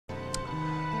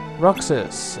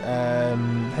Roxas,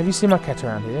 have you seen my cat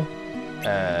around here?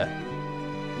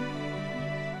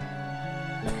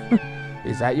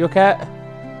 Is that your cat?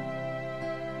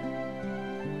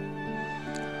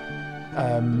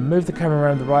 Move the camera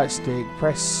around the right stick,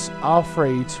 press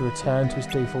R3 to return to its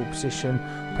default position,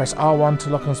 press R1 to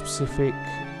lock on specific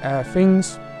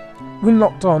things. When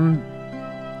locked on,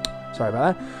 sorry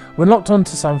about that. When locked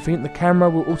onto something, the camera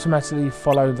will automatically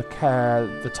follow the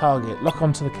target. Lock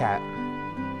onto the cat.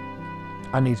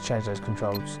 I need to change those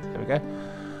controls. There we go.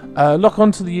 Lock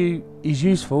onto the U is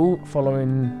useful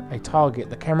following a target.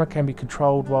 The camera can be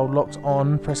controlled while locked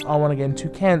on. Press R1 again to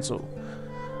cancel.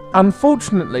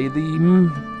 Unfortunately, the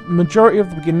majority of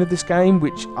the beginning of this game,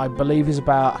 which I believe is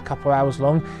about a couple of hours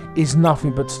long, is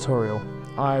nothing but tutorial.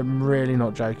 I'm really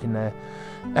not joking there.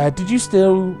 Did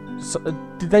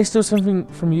they steal something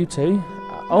from you too?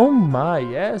 Oh my,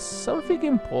 yes, something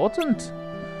important.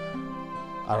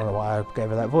 I don't know why I gave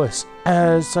her that voice.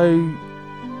 So,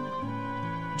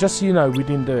 just so you know, we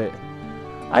didn't do it.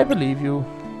 I believe you.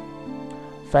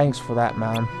 Thanks for that,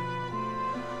 man.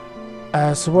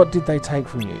 So what did they take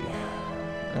from you?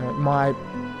 My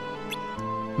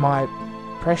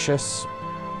precious.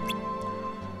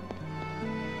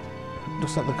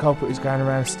 Looks like the culprit is going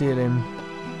around stealing.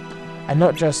 And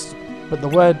not just, but the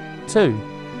word too.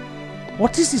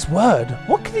 What is this word?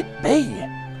 What could it be?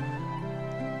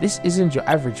 This isn't your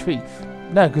average thief.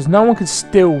 No, because no one can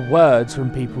steal words from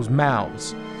people's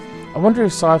mouths. I wonder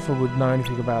if Cypher would know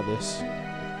anything about this.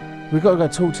 We've got to go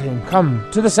talk to him. Come,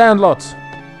 to the Sandlot!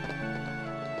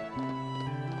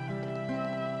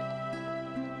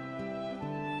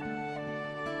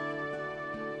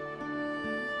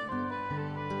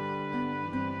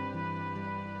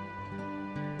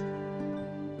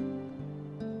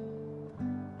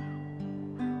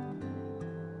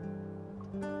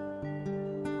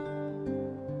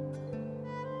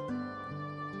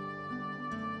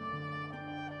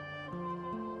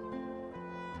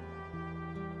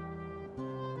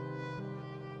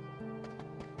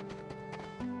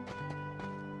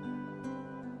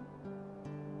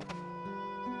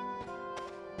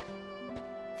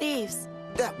 Thieves.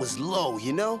 That was low,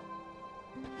 you know?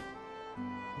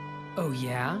 Oh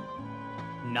yeah?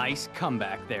 Nice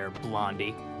comeback there,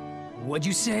 Blondie. What'd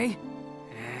you say?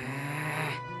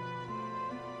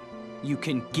 You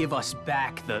can give us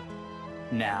back the...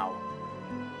 now.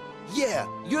 Yeah,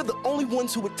 you're the only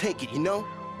ones who would take it, you know?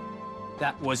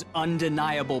 That was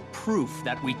undeniable proof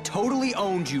that we totally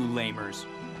owned you, lamers.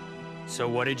 So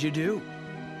what did you do?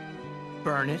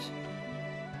 Burn it?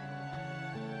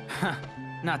 Huh.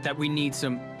 Not that we need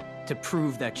some to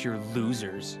prove that you're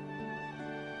losers.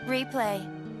 Replay.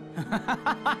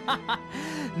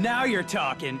 Now you're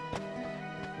talking.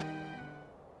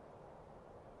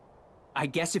 I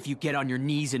guess if you get on your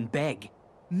knees and beg,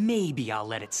 maybe I'll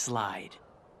let it slide.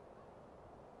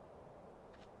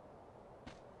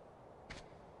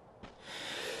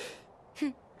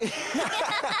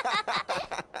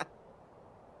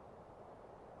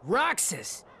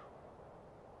 Roxas!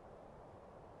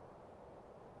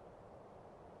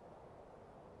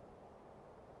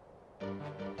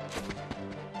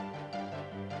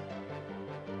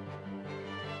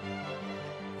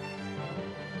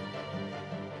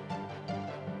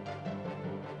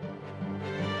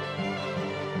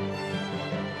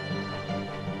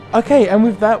 Okay, and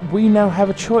with that, we now have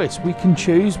a choice. We can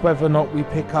choose whether or not we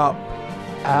pick up,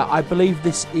 I believe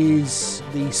this is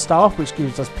the staff, which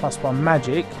gives us +1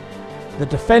 magic, the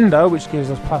defender, which gives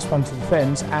us +1 to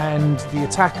defense, and the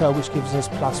attacker, which gives us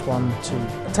 +1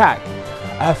 to attack.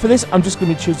 For this, I'm just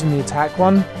going to be choosing the attack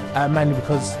one, mainly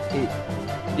because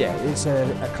it's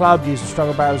a club, used in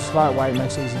struggle battles, it's lightweight,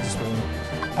 makes it easy to swing.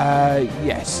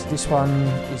 Yes, this one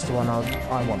is the one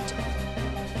I want.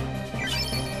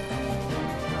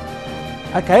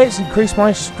 Okay, it's increased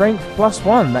my strength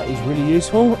 +1. That is really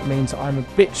useful. It means I'm a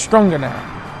bit stronger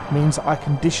now. It means I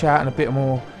can dish out a bit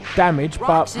more damage,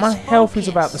 but my health is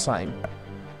about the same.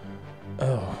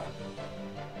 Oh,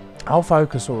 I'll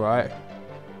focus, all right.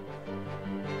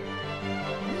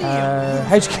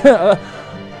 HQ.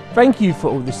 Thank you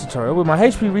for all this tutorial. When my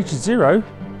HP reaches 0,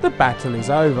 the battle is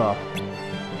over.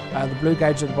 The blue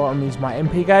gauge at the bottom is my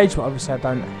MP gauge, but obviously I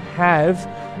don't have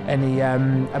any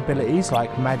abilities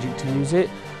like magic to use it.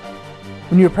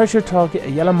 When you approach your target, a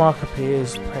yellow mark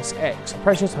appears. Press X.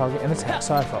 Approach your target and attack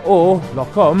Cypher, or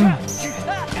lock on. So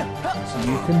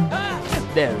you can.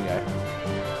 There we go.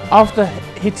 After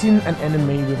hitting an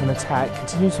enemy with an attack,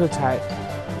 continue to attack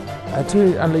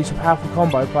to unleash a powerful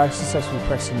combo by successfully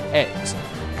pressing X.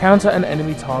 Counter an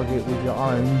enemy target with your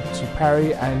own to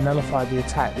parry and nullify the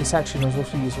attack. This action is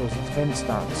also useful as a defense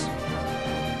stance.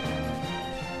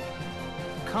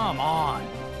 come on.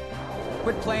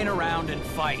 Quit playing around and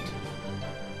fight.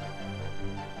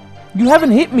 You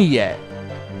haven't hit me yet.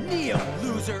 Kneel,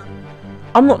 loser.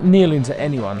 I'm not kneeling to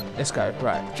anyone. Let's go.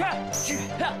 Right.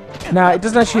 Now, it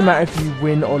doesn't actually matter if you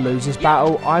win or lose this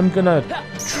battle. I'm going to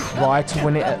try to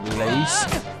win it at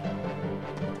least.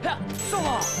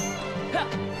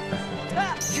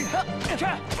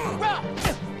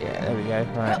 Yeah, there we go.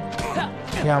 Right.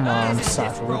 Come on,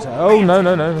 Cypher. Oh, no,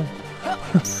 no, no.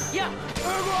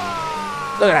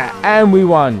 Look at that. And we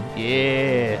won.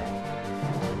 Yeah.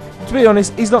 To be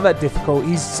honest, he's not that difficult.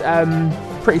 He's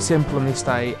pretty simple on this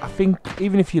day. I think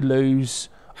even if you lose,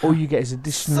 all you get is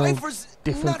additional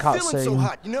different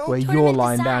cutscene where you're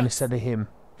lying down instead of him.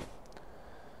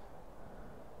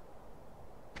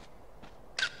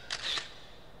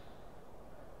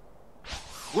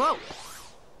 Whoa!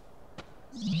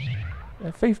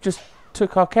 The thief just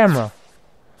took our camera.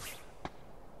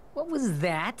 What was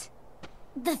that?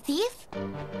 The thief?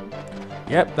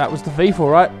 Yep, that was the thief,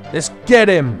 alright. Let's get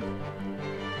him!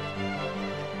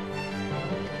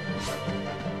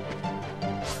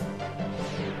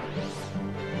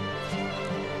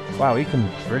 Wow, he can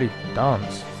really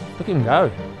dance. Look at him go.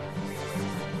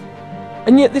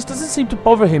 And yet this doesn't seem to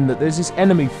bother him that there's this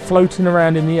enemy floating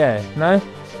around in the air, no?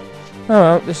 Oh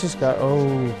well, let's just go.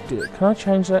 Oh, can I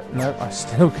change that? No, I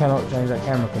still cannot change that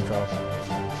camera control.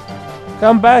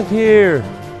 Come back here!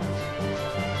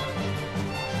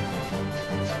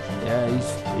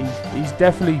 Yeah, he's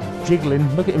definitely jiggling.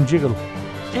 Look at him jiggle.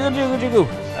 Jiggle, jiggle, jiggle.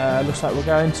 Looks like we're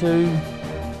going to...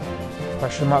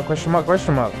 Question mark, question mark,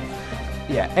 question mark.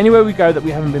 Yeah, anywhere we go that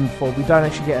we haven't been before, we don't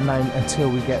actually get a name until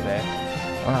we get there.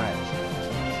 Alright.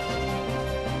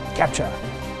 Capture.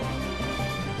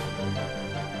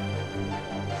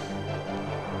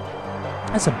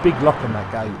 That's a big lock on that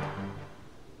gate.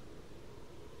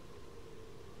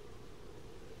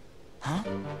 Huh?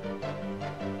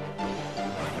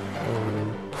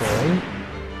 Okay.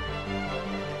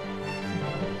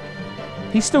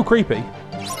 He's still creepy.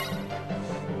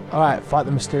 Alright, fight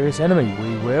the mysterious enemy.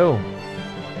 We will.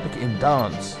 Look at him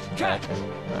dance. Okay.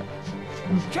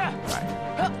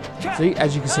 Right. See,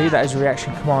 as you can see, that is a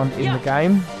reaction command in the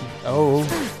game. Oh,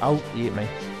 he hit me.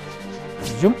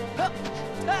 Jump.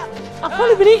 I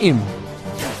can't even hit him.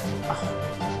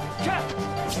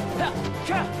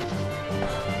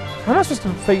 How am I supposed to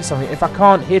defeat something if I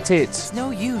can't hit it? It's no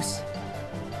use.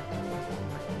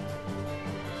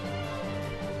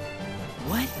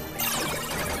 What?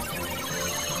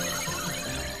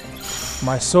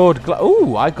 My sword.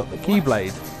 Ooh, I got the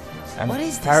keyblade. And what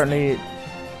is apparently it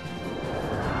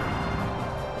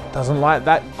doesn't like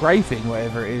that grey thing,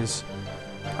 whatever it is.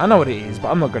 I know what it is, but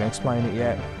I'm not going to explain it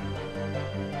yet.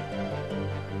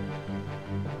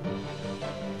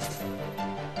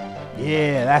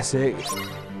 Yeah, that's it.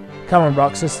 Come on,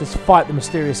 Roxas, let's fight the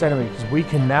mysterious enemy, because we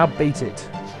can now beat it.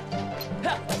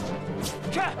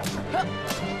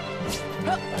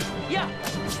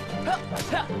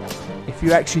 If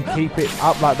you actually keep it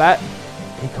up like that,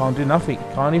 he can't do nothing.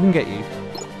 He can't even get you.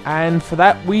 And for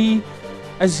that, we,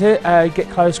 as you said, get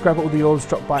close, grab all the orbs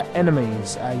dropped by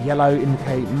enemies. Yellow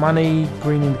indicate money,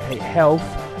 green indicate health,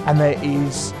 and there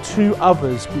is two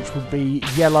others, which would be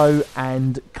yellow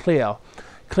and clear.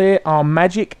 Clear are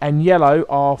magic, and yellow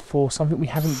are for something we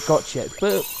haven't got yet,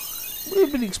 but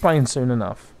will be explained soon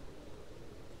enough.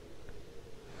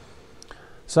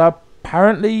 So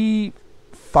apparently,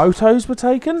 photos were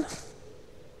taken.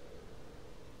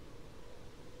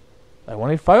 They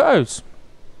wanted photos.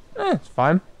 It's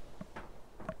fine.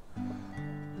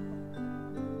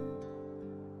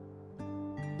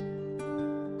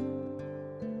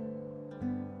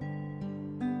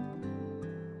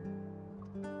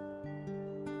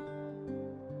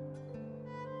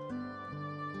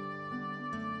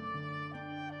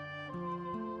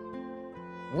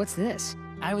 What's this?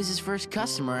 I was his first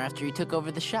customer after he took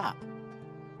over the shop.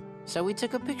 So we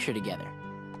took a picture together.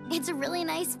 It's a really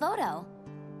nice photo.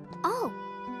 Oh,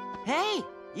 Hey,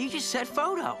 you just said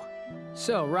photo.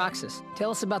 So, Roxas,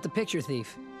 tell us about the picture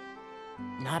thief.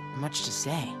 Not much to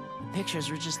say. The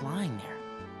pictures were just lying there.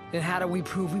 Then how do we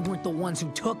prove we weren't the ones who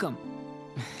took them?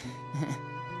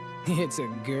 It's a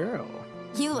girl.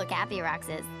 you look happy,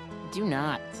 Roxas. Do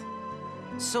not.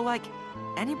 So, like,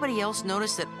 anybody else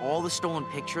notice that all the stolen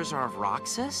pictures are of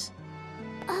Roxas?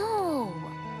 Oh,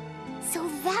 so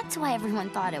that's why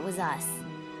everyone thought it was us.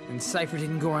 And Cypher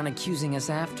didn't go on accusing us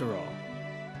after all.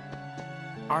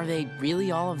 Are they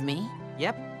really all of me?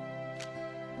 Yep.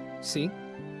 See?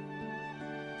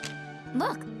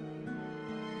 Look,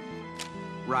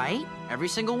 Right? Every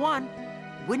single one.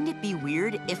 Wouldn't it be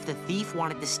weird if the thief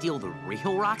wanted to steal the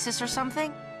real Roxas or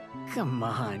something? Come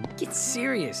on, get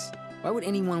serious. Why would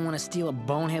anyone want to steal a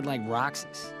bonehead like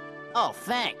Roxas? Oh,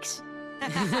 thanks.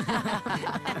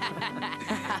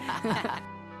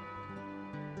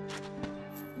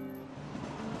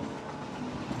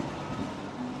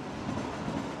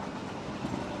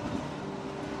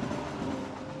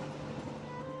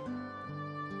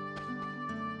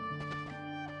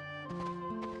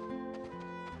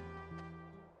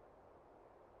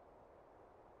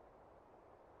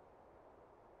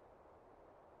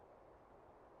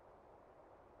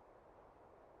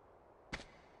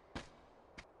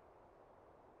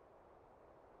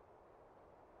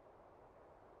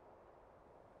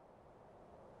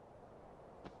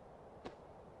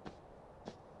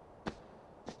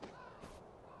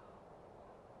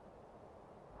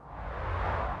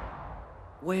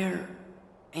 Where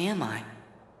am I?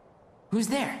 Who's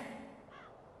there?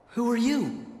 Who are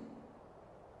you?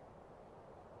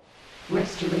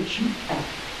 Restoration at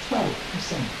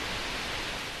 12%.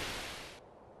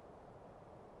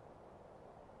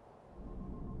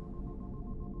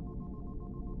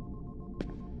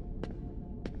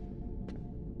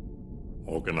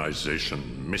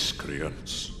 Organization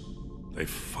miscreants. They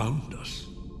found us.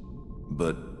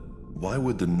 But why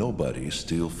would the nobodies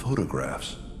steal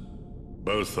photographs?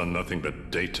 Both are nothing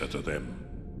but data to them.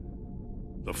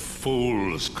 The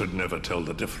fools could never tell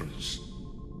the difference.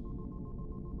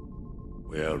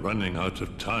 We are running out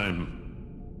of time.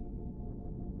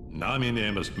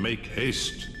 Namine must make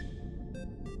haste.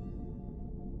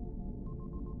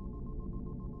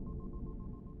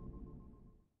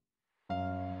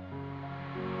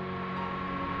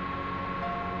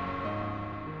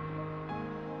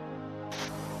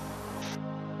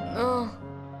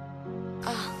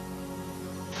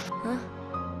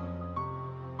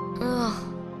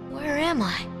 Where am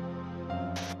I?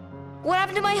 What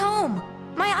happened to my home?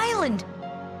 My island?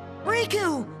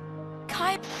 Riku!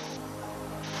 Kai...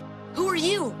 Who are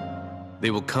you?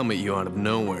 They will come at you out of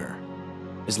nowhere,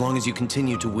 as long as you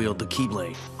continue to wield the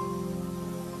Keyblade.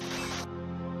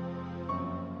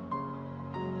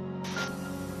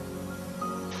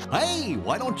 Hey,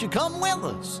 why don't you come with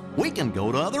us? We can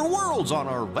go to other worlds on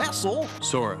our vessel.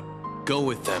 Sora, go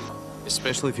with them,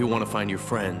 especially if you want to find your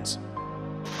friends.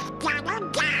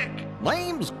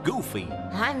 Name's Goofy.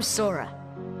 I'm Sora.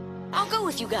 I'll go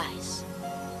with you guys.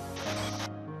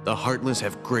 The Heartless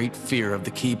have great fear of the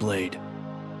Keyblade.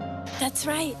 That's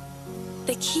right.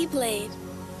 The Keyblade.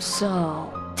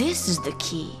 So, this is the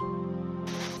key.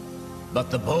 But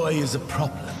the boy is a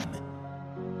problem.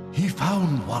 He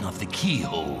found one of the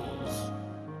keyholes.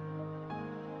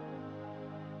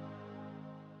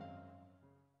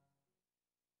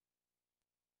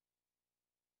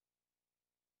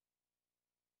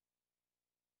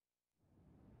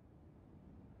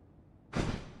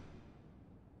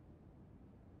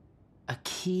 A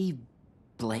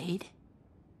Keyblade?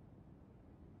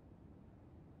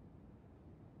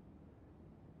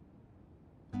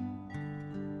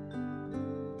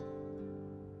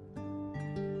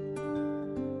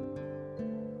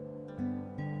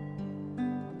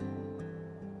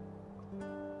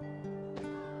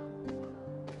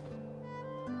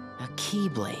 A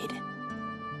Keyblade.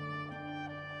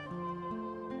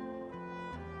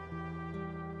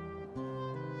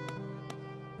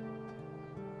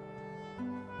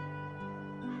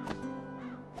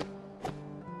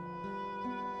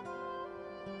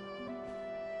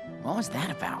 What was that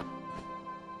about?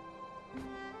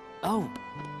 Oh.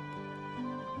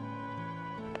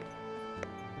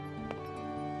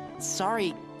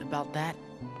 Sorry about that.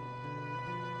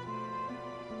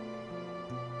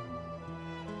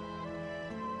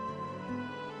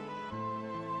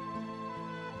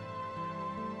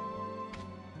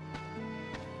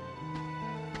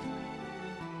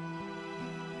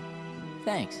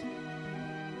 Thanks.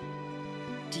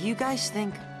 Do you guys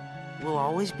think we'll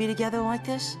always be together like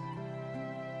this?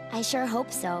 I sure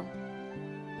hope so.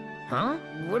 Huh?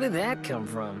 Where did that come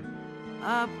from?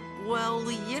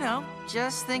 Well, you know,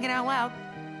 just thinking out loud.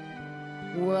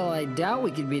 Well, I doubt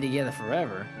we could be together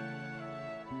forever.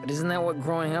 But isn't that what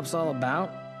growing up's all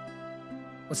about?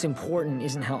 What's important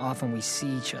isn't how often we see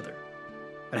each other,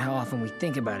 but how often we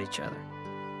think about each other.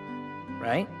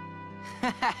 Right?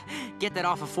 Get that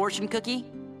off a fortune cookie?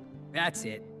 That's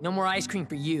it. No more ice cream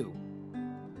for you.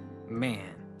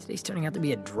 Man, today's turning out to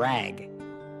be a drag.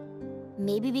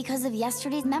 Maybe because of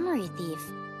yesterday's memory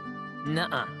thief.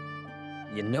 Nuh-uh.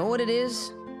 You know what it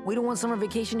is? We don't want summer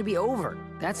vacation to be over,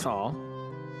 that's all.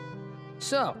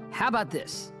 So, how about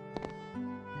this?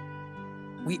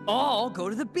 We all go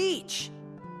to the beach.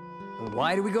 And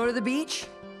why do we go to the beach?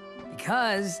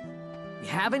 Because we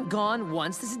haven't gone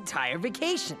once this entire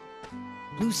vacation.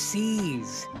 blue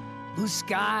seas, blue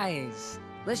skies.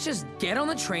 Let's just get on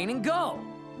the train and go.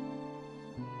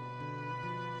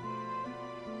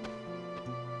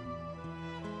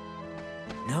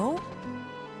 No?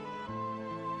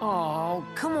 Oh,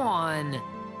 come on.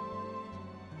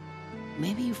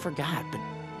 Maybe you forgot, but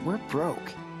we're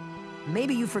broke.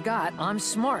 Maybe you forgot I'm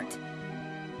smart.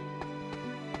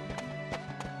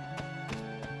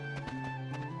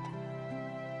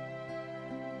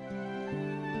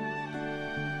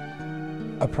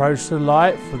 Approach the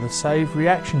light for the save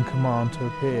reaction command to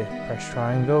appear. Press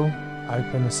triangle,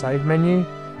 open the save menu,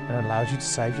 and it allows you to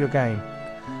save your game.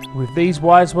 With these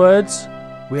wise words,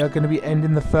 we are going to be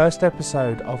ending the first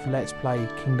episode of Let's Play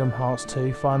Kingdom Hearts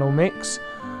 2 Final Mix.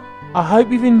 I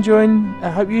hope you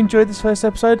enjoyed this first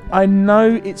episode. I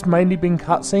know it's mainly been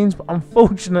cutscenes, but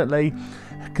unfortunately,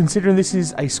 considering this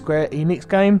is a Square Enix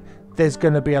game, there's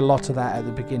going to be a lot of that at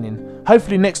the beginning.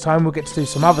 Hopefully next time we'll get to do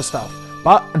some other stuff.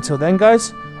 But until then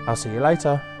guys, I'll see you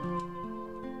later.